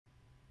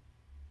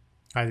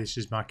Hi, this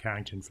is Mark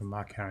Harrington from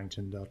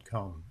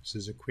markharrington.com. This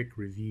is a quick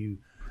review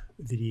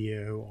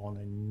video on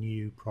a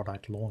new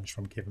product launch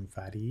from Kevin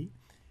Fahey.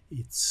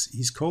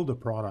 He's called the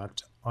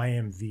product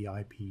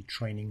IMVIP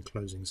Training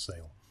Closing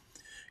Sale.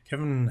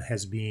 Kevin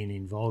has been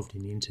involved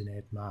in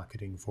internet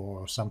marketing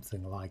for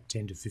something like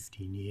 10 to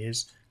 15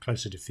 years,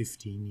 closer to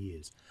 15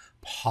 years.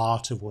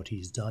 Part of what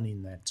he's done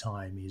in that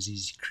time is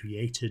he's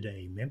created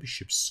a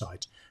membership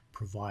site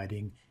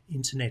providing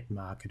internet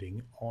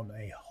marketing on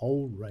a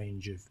whole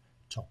range of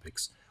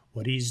topics.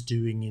 What he's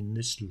doing in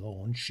this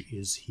launch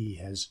is he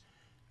has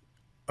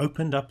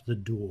opened up the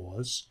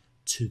doors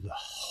to the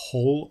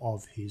whole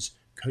of his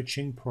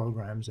coaching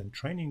programs and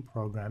training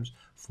programs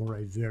for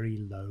a very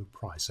low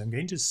price. I'm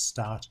going to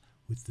start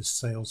with the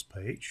sales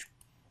page.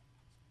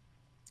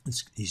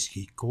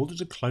 He called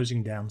it a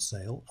closing down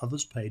sale.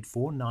 Others paid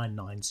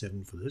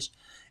 $4,997 for this.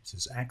 It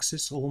says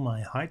access all my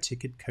high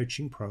ticket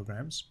coaching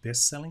programs,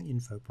 best selling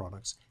info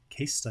products,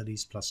 case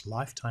studies, plus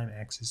lifetime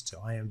access to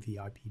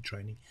IMVIP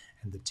training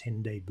and the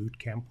 10-day boot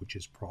camp, which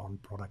is on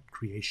product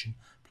creation,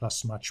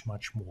 plus much,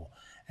 much more.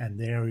 And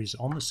there is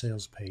on the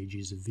sales page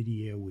is a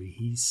video where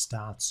he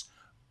starts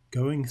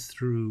going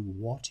through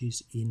what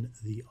is in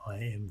the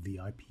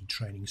IMVIP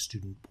training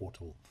student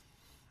portal.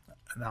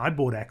 And I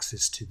bought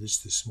access to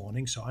this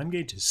morning, so I'm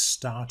going to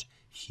start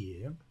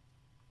here.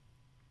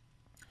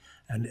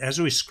 And as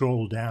we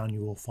scroll down,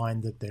 you will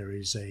find that there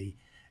is a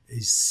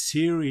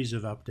series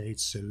of updates.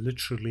 So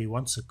literally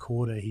once a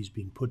quarter, he's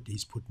put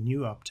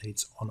new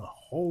updates on a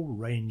whole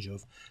range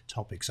of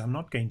topics. I'm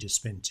not going to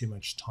spend too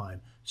much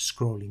time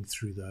scrolling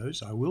through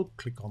those. I will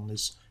click on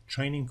this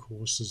training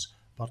courses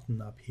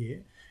button up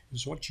here.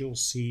 Because what you'll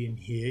see in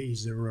here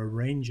is there are a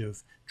range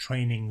of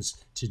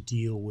trainings to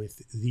deal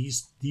with.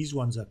 These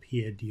ones up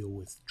here deal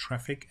with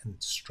traffic and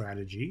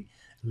strategy.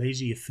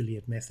 Lazy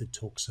Affiliate Method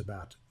talks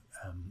about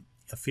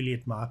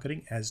affiliate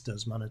marketing, as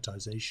does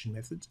monetization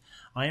methods.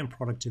 I Am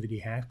Productivity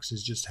Hacks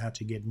is just how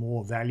to get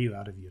more value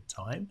out of your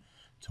time.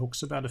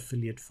 Talks about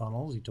affiliate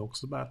funnels. He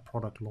talks about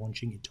product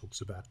launching. He talks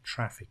about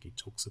traffic. He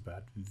talks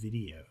about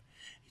video.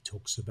 He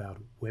talks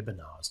about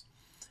webinars.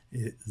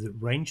 The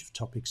range of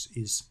topics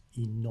is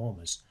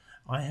enormous.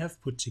 I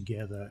have put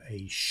together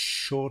a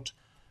short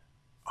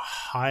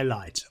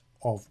highlight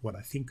of what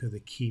I think are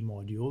the key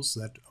modules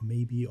that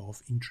may be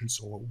of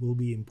interest or will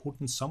be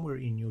important somewhere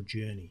in your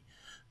journey.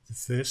 The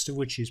first of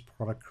which is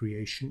product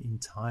creation in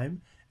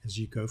time. As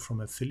you go from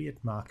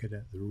affiliate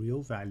marketer, the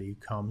real value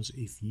comes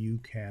if you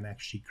can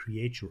actually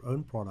create your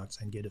own products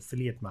and get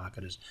affiliate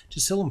marketers to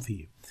sell them for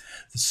you.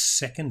 The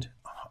second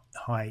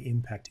high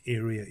impact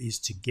area is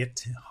to get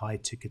to high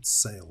ticket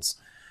sales.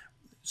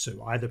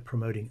 So either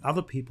promoting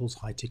other people's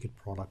high ticket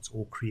products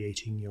or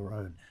creating your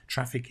own.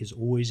 Traffic is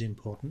always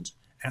important.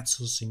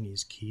 Outsourcing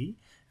is key.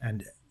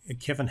 And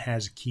Kevin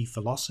has key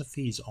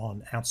philosophies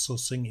on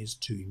outsourcing is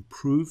to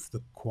improve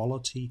the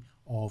quality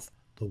of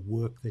the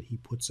work that he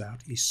puts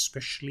out,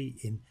 especially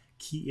in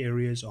key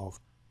areas of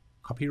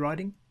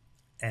copywriting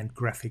and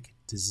graphic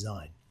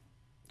design.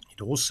 It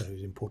also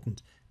is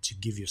important to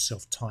give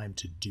yourself time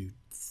to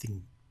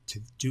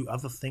do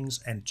other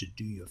things and to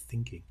do your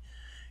thinking.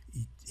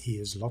 He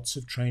has lots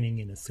of training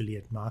in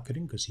affiliate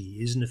marketing because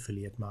he is an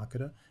affiliate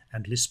marketer,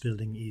 and list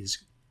building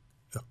is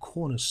a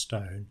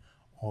cornerstone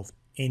of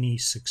any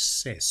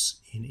success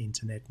in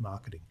internet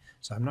marketing.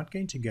 So I'm not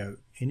going to go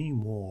any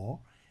more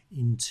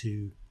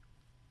into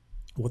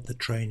what the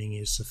training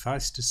is.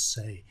 Suffice to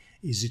say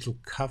is it'll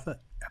cover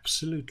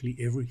absolutely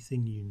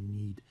everything you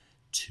need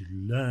to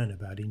learn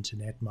about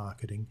internet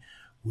marketing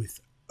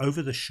with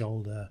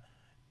over-the-shoulder,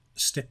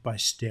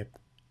 step-by-step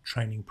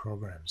training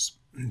programs.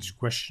 It's a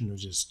question of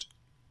just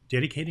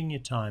dedicating your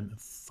time,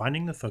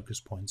 finding the focus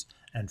points,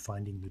 and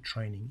finding the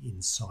training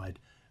inside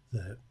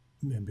the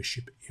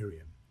membership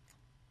area.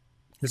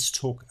 Let's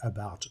talk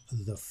about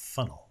the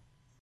funnel.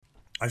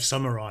 I've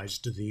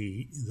summarized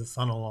the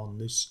funnel on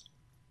this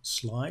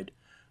slide.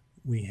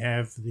 We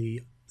have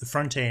the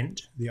front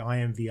end, the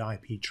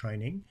IMVIP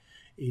training.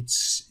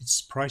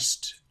 It's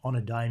priced on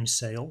a dime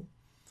sale.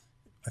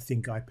 I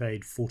think I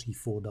paid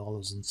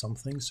 $44 and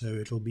something, so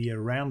it'll be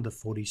around the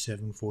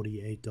 $47,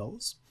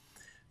 $48.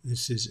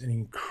 This is an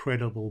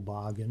incredible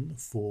bargain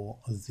for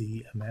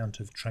the amount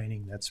of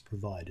training that's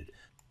provided.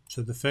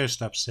 So the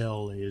first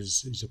upsell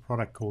is a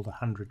product called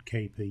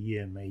 100K per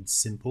year made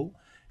simple.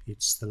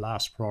 It's the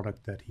last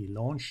product that he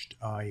launched.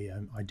 I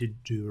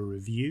did do a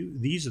review.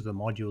 These are the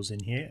modules in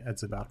here.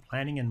 It's about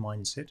planning and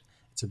mindset.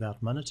 It's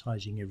about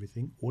monetizing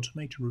everything,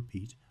 automate and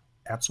repeat,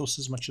 outsource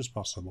as much as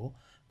possible,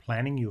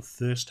 planning your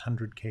first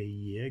 100K a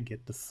year,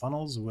 get the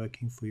funnels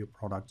working for your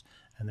product,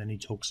 and then he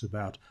talks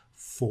about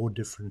 4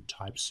 different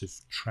types of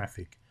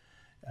traffic,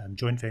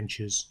 joint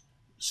ventures,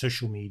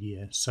 social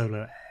media,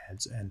 solo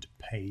ads, and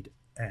paid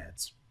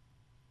ads.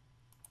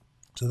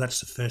 So that's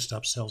the first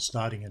upsell,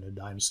 starting at a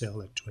dime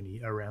sale at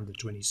around the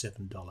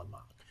 $27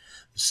 mark.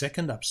 The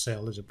second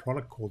upsell is a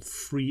product called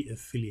Free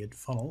Affiliate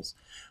Funnels,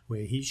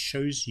 where he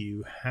shows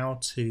you how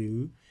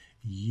to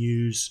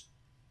use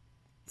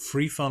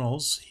free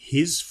funnels,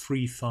 his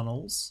free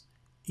funnels,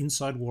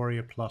 inside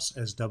Warrior Plus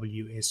as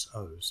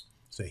WSOs.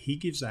 So he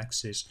gives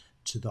access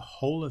to the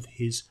whole of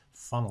his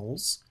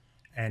funnels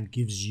and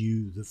gives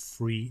you the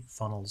free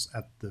funnels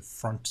at the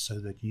front so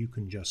that you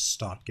can just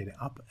start getting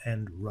up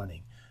and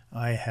running.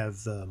 I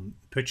have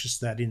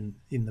purchased that in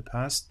the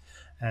past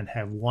and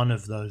have one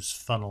of those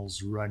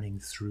funnels running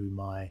through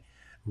my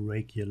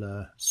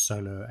regular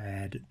solo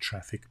ad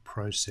traffic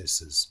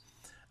processes.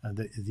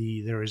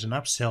 There is an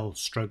upsell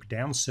stroke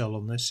downsell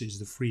on this is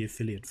the free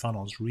affiliate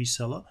funnels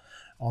reseller.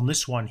 On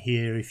this one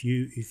here, if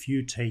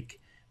you take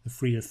the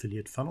free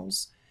affiliate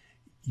funnels,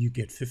 you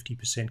get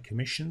 50%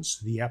 commissions.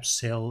 The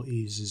upsell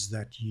is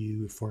that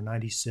you, for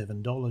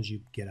 $97, you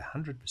get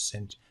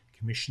 100%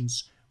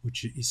 commissions,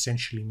 which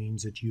essentially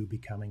means that you're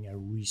becoming a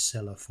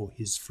reseller for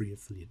his free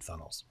affiliate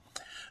funnels.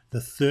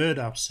 The third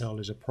upsell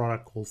is a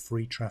product called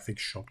Free Traffic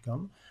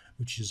Shotgun,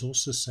 which is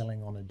also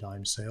selling on a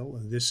dime sale.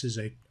 And this is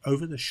a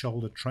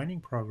over-the-shoulder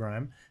training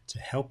program to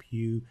help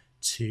you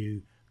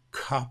to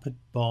carpet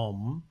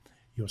bomb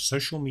your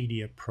social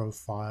media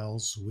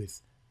profiles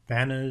with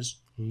banners,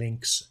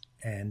 links,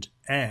 and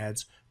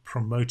ads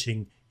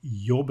promoting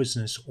your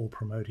business or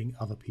promoting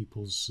other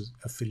people's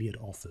affiliate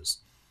offers.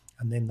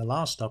 And then the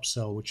last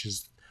upsell, which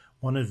is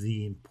one of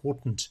the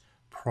important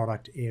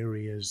product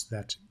areas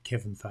that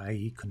Kevin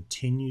Fahey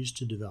continues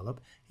to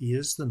develop,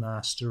 is the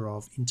master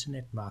of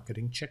internet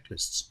marketing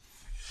checklists.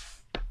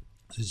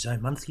 This is a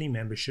monthly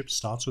membership,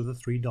 starts with a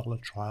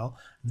 $3 trial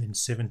and then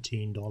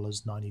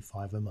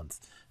 $17.95 a month.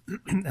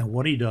 And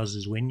what he does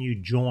is when you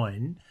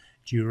join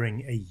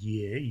during a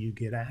year, you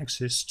get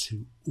access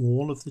to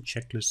all of the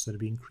checklists that have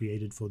been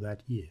created for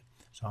that year.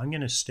 So I'm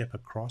going to step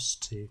across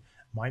to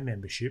my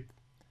membership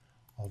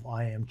of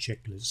IM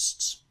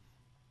checklists.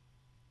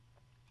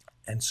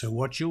 And so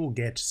what you will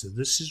get, so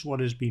this is what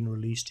has been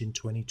released in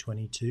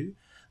 2022.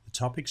 The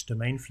topics: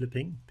 domain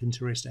flipping,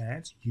 Pinterest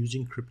ads,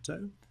 using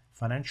crypto,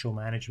 financial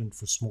management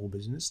for small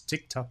business,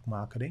 TikTok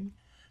marketing,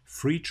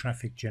 free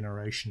traffic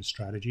generation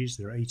strategies,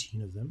 there are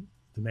 18 of them,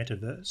 the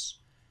metaverse,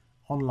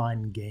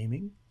 online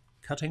gaming,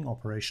 cutting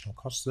operational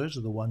costs. Those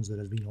are the ones that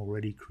have been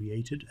already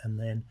created. And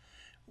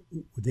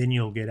then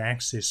you'll get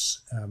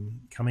access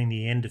coming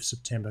the end of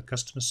September: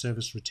 customer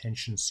service,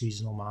 retention,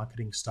 seasonal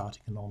marketing,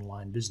 starting an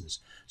online business.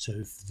 So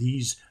if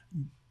these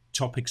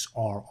topics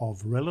are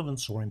of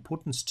relevance or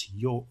importance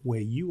to where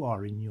you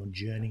are in your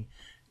journey,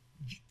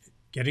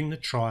 getting the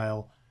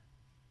trial,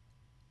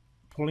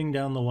 pulling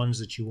down the ones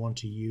that you want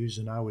to use,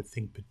 and I would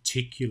think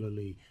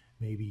particularly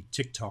maybe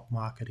TikTok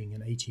marketing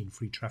and 18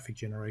 free traffic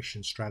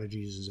generation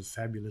strategies is a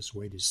fabulous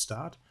way to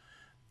start.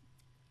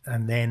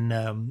 And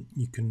then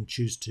you can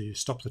choose to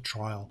stop the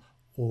trial,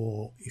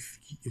 or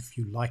if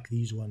you like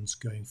these ones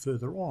going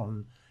further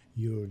on,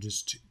 you'll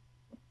just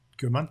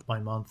go month by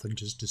month and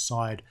just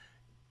decide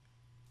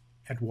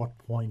at what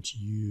point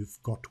you've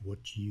got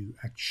what you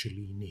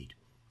actually need.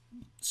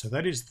 So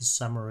that is the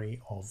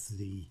summary of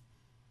the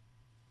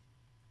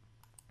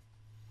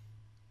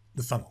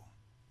funnel.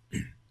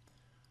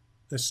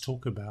 Let's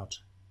talk about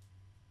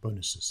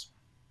bonuses.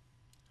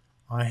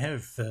 I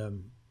have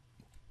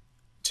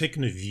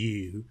taken a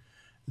view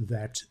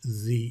that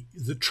the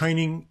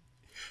training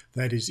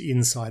that is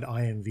inside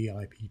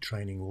IMVIP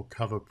training will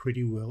cover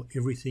pretty well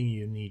everything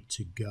you need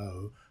to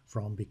go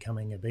from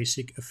becoming a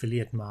basic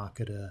affiliate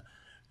marketer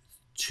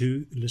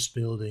to list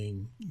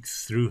building,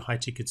 through high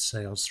ticket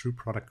sales, through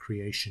product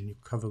creation. You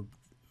cover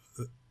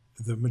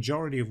the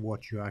majority of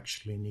what you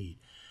actually need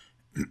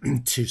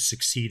to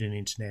succeed in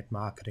internet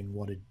marketing.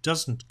 What it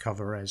doesn't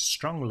cover as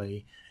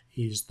strongly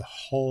is the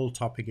whole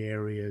topic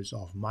areas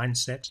of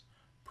mindset,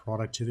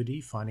 productivity,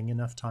 finding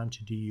enough time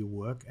to do your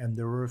work, and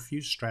there are a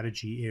few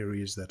strategy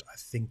areas that I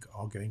think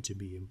are going to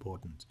be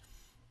important.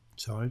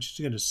 So I'm just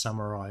going to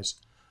summarize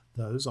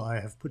those. I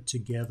have put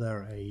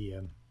together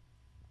a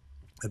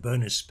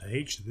bonus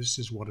page. This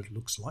is what it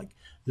looks like.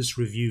 This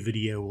review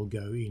video will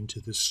go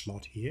into this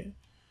slot here.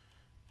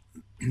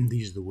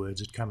 These are the words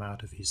that come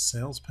out of his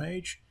sales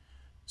page.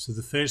 So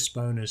the first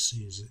bonus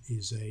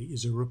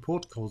is a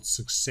report called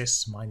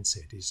Success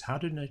Mindset. Is how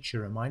to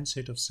nurture a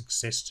mindset of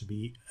success to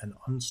be an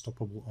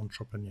unstoppable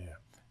entrepreneur.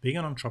 Being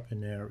an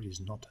entrepreneur is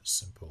not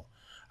simple.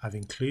 I've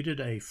included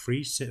a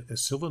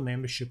silver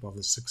membership of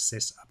the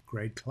Success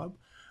Upgrade Club,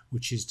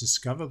 which is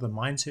discover the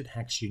mindset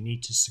hacks you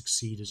need to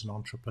succeed as an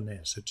entrepreneur.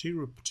 So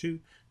two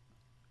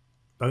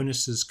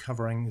bonuses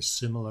covering a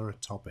similar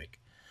topic.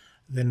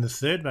 Then the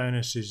third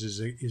bonus is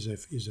a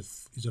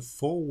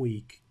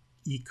 4-week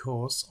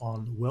e-course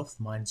on wealth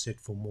mindset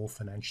for more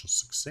financial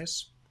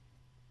success.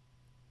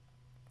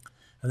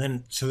 And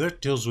then, so that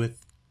deals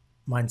with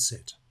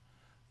mindset.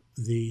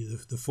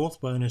 The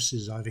fourth bonus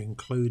is I've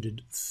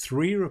included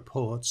 3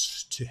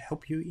 reports to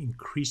help you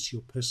increase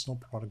your personal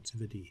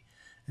productivity.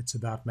 It's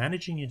about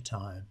managing your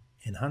time,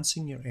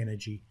 enhancing your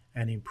energy,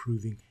 and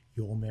improving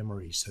your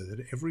memory so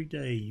that every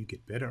day you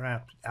get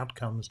better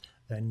outcomes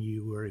than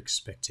you were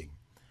expecting.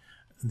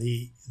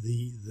 The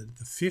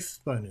fifth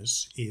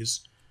bonus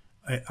is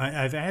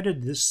I've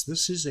added this.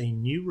 This is a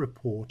new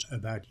report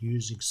about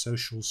using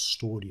social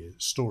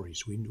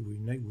stories.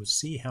 We'll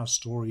see how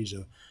stories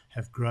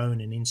have grown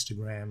in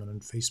Instagram and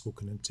on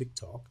Facebook and on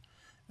TikTok.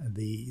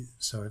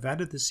 So I've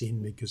added this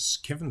in because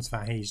Kevin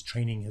Fahey's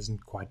training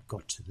hasn't quite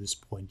got to this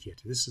point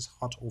yet. This is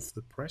hot off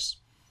the press.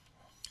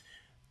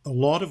 A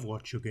lot of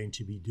what you're going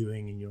to be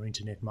doing in your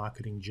internet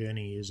marketing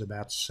journey is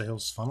about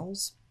sales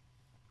funnels.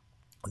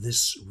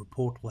 This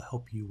report will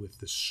help you with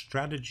the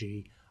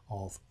strategy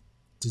of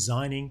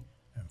designing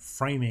and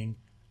framing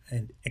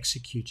and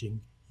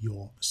executing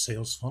your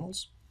sales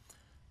funnels.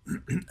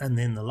 And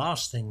then the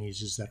last thing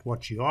is that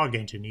what you are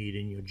going to need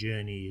in your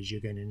journey is you're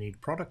going to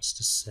need products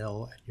to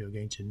sell, and you're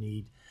going to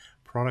need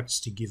products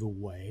to give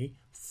away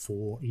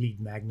for lead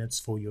magnets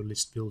for your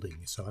list building.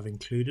 So I've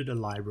included a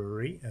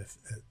library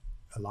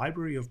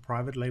of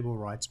private label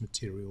rights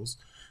materials,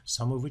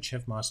 some of which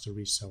have master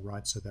resale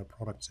rights, so they're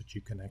products that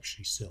you can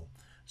actually sell.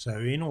 So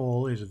in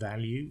all is a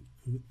value,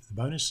 the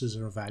bonuses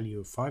are a value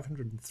of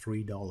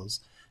 $503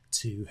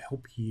 to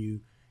help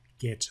you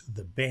get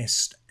the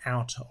best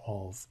out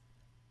of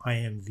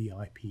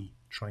IMVIP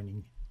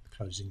training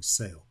closing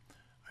sale.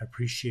 I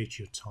appreciate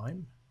your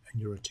time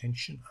and your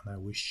attention, and I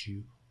wish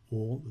you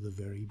all the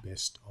very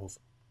best of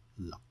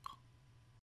luck.